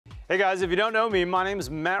Hey guys, if you don't know me, my name is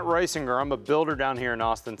Matt Reisinger. I'm a builder down here in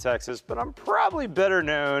Austin, Texas, but I'm probably better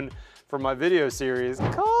known for my video series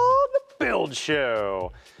called The Build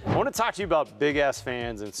Show. I want to talk to you about Big Ass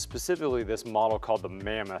Fans and specifically this model called the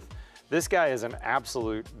Mammoth. This guy is an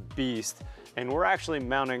absolute beast, and we're actually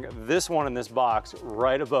mounting this one in this box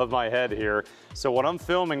right above my head here. So when I'm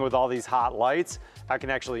filming with all these hot lights, I can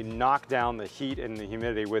actually knock down the heat and the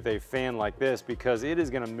humidity with a fan like this because it is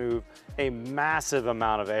gonna move a massive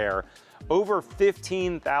amount of air, over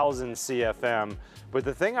 15,000 CFM. But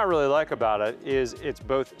the thing I really like about it is it's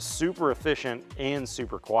both super efficient and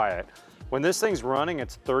super quiet. When this thing's running,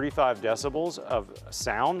 it's 35 decibels of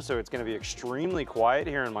sound, so it's gonna be extremely quiet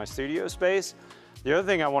here in my studio space. The other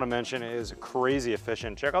thing I wanna mention is crazy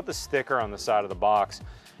efficient. Check out the sticker on the side of the box.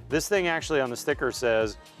 This thing actually on the sticker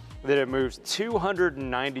says that it moves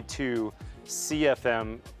 292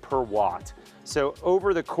 CFM per watt. So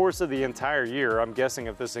over the course of the entire year, I'm guessing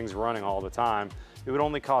if this thing's running all the time, it would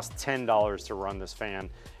only cost $10 to run this fan.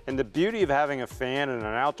 And the beauty of having a fan in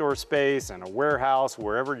an outdoor space and a warehouse,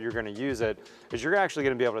 wherever you're gonna use it, is you're actually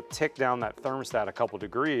gonna be able to tick down that thermostat a couple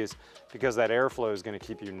degrees because that airflow is gonna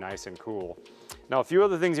keep you nice and cool. Now, a few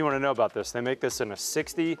other things you wanna know about this. They make this in a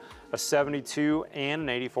 60, a 72, and an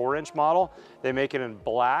 84-inch model. They make it in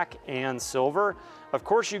black and silver. Of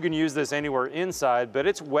course, you can use this anywhere inside, but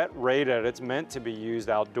it's wet rated. It's meant to be used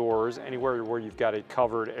outdoors, anywhere where you've got a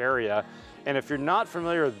covered area. And if you're not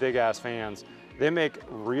familiar with Big Ass Fans, they make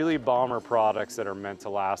really bomber products that are meant to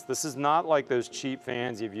last. This is not like those cheap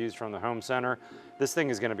fans you've used from the home center. This thing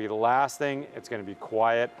is gonna be lasting, it's gonna be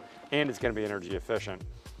quiet, and it's gonna be energy efficient.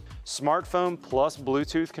 Smartphone plus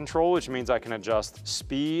Bluetooth control, which means I can adjust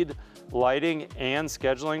speed, lighting, and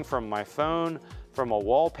scheduling from my phone, from a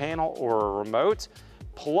wall panel or a remote.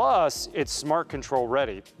 Plus, it's smart control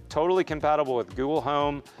ready. Totally compatible with Google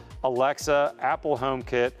Home, Alexa, Apple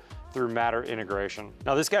HomeKit, through Matter integration.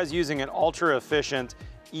 Now this guy's using an ultra efficient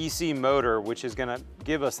EC motor, which is gonna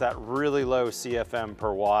give us that really low CFM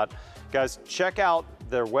per watt. Guys, check out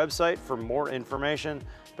their website for more information.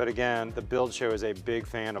 But again, the Build Show is a big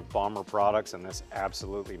fan of bomber products, and this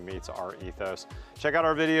absolutely meets our ethos. Check out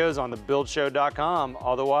our videos on thebuildshow.com.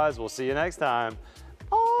 Otherwise, we'll see you next time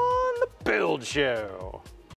on The Build Show.